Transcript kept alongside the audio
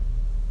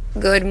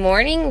Good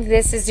morning.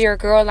 This is your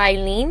girl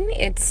Eileen.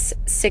 It's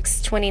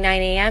 6:29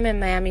 a.m. in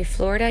Miami,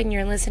 Florida, and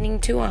you're listening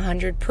to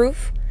 100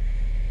 Proof.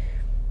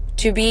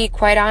 To be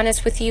quite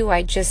honest with you,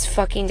 I just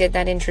fucking did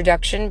that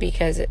introduction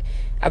because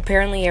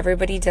apparently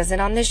everybody does it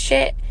on this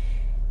shit.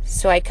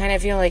 So I kind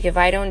of feel like if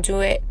I don't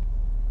do it,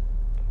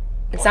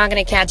 it's not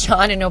going to catch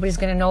on and nobody's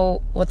going to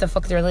know what the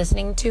fuck they're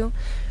listening to.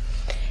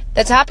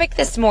 The topic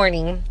this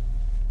morning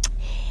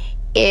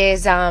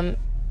is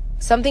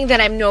something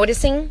that I'm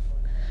noticing.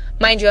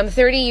 Mind you, I'm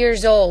 30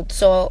 years old,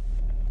 so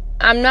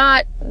I'm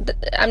not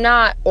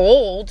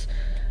old,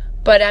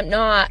 but I'm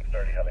not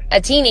a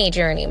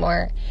teenager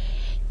anymore.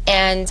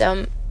 And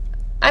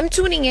I'm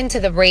tuning into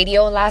the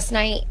radio last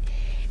night,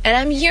 and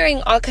I'm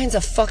hearing all kinds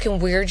of fucking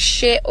weird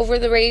shit over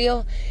the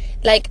radio.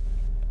 Like,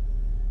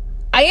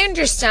 I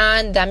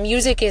understand that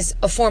music is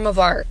a form of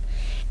art,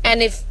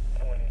 and if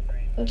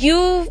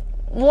you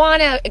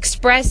want to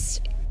express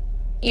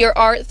your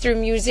art through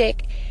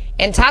music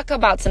and talk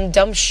about some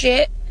dumb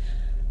shit,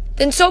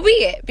 then so be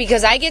it,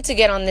 because I get to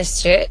get on this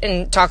shit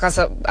and talk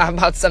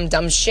about some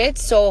dumb shit,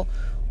 so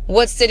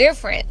what's the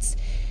difference?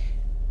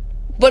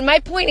 But my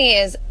point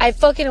is, I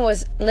fucking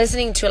was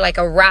listening to like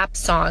a rap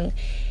song,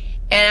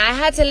 and I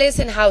had to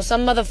listen how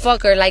some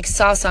motherfucker likes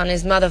sauce on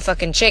his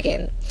motherfucking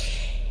chicken.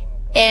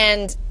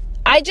 And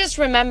I just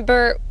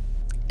remember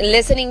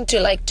listening to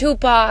like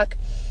Tupac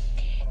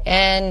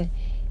and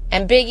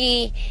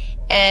Biggie,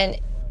 and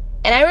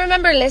I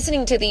remember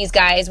listening to these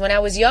guys when I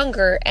was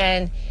younger,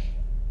 and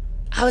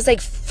I was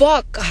like,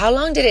 fuck, how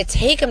long did it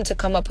take him to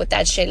come up with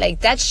that shit?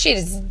 Like, that shit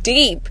is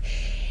deep.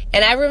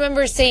 And I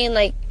remember saying,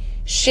 like,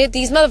 shit,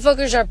 these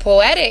motherfuckers are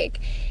poetic.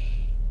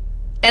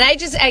 And I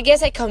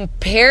guess I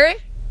compare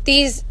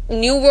these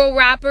new world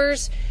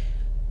rappers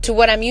to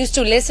what I'm used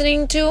to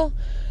listening to.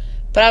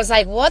 But I was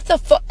like, what the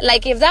fuck?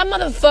 Like, if that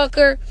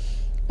motherfucker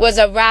was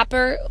a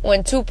rapper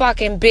when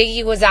Tupac and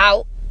Biggie was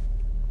out,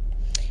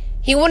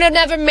 he would have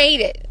never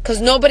made it.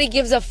 Because nobody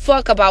gives a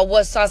fuck about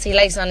what sauce he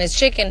likes on his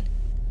chicken.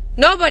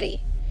 Nobody.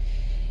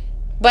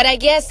 But I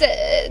guess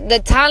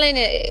the talent,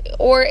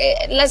 or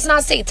let's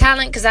not say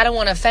talent, because I don't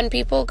want to offend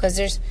people, because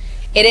it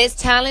is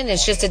talent.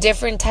 It's just a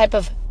different type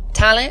of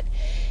talent.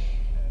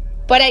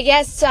 But I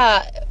guess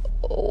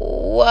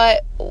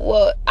what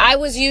I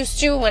was used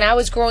to when I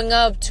was growing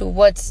up to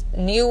what's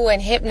new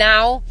and hip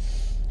now,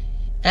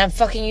 and I'm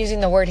fucking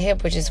using the word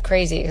hip, which is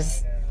crazy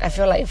because I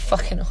feel like a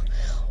fucking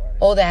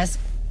old ass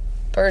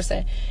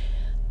person.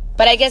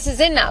 But I guess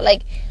it's in now.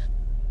 Like,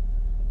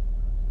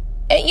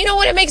 you know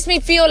what? It makes me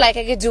feel like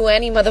I could do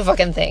any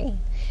motherfucking thing.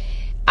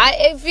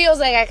 It feels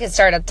like I could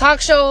start a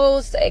talk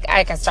show. Like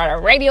I could start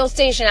a radio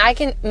station.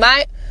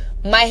 My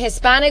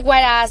Hispanic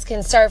white ass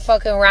can start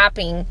fucking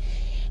rapping,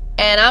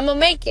 and I'm gonna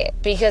make it.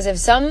 Because if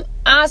some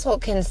asshole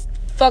can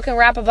fucking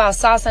rap about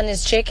sauce on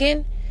his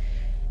chicken,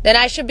 then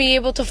I should be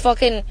able to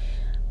fucking,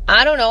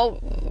 I don't know,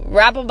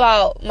 rap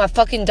about my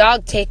fucking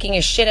dog taking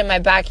a shit in my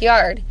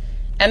backyard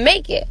and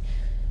make it.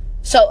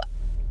 So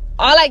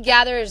all I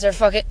gather is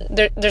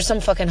there's some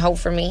fucking hope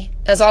for me.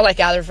 That's all I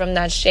gather from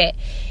that shit.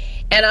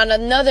 And on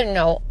another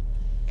note,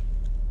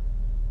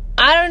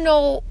 I don't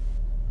know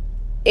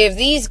if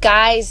these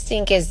guys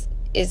think it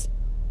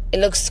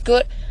looks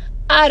good.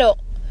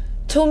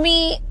 To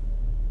me,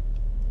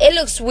 it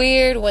looks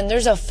weird when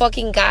there's a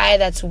fucking guy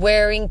that's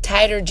wearing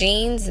tighter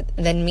jeans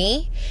than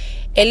me.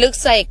 It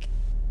looks like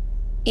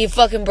he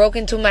fucking broke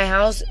into my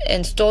house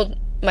and stole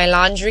my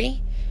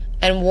laundry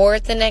and wore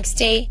it the next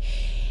day.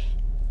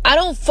 I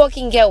don't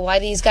fucking get why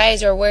these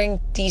guys are wearing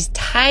these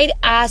tight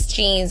ass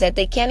jeans that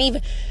they can't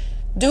even.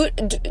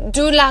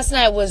 Dude last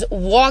night was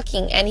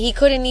walking and he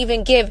couldn't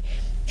even give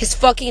his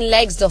fucking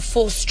legs the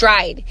full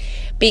stride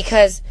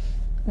because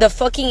the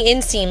fucking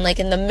inseam, like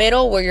in the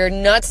middle where your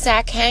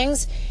nutsack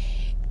hangs,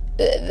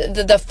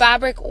 the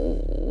fabric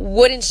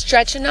wouldn't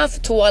stretch enough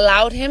to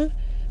allow him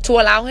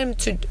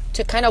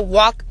to kind of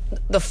walk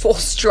the full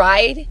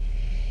stride.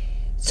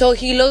 So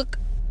he looked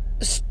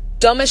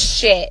dumb as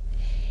shit.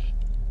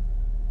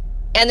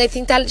 And they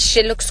think that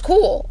shit looks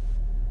cool.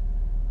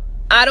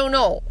 I don't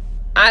know.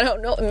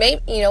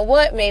 Maybe, you know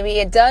what? Maybe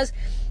it does.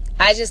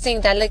 I just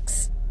think that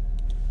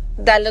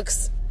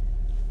looks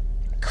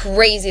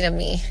crazy to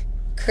me.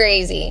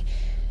 Crazy.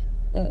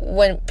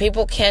 When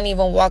people can't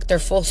even walk their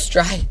full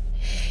stride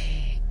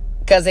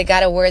because they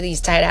gotta wear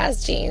these tight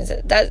ass jeans.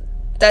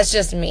 That's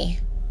just me.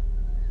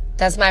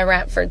 That's my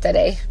rant for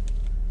today.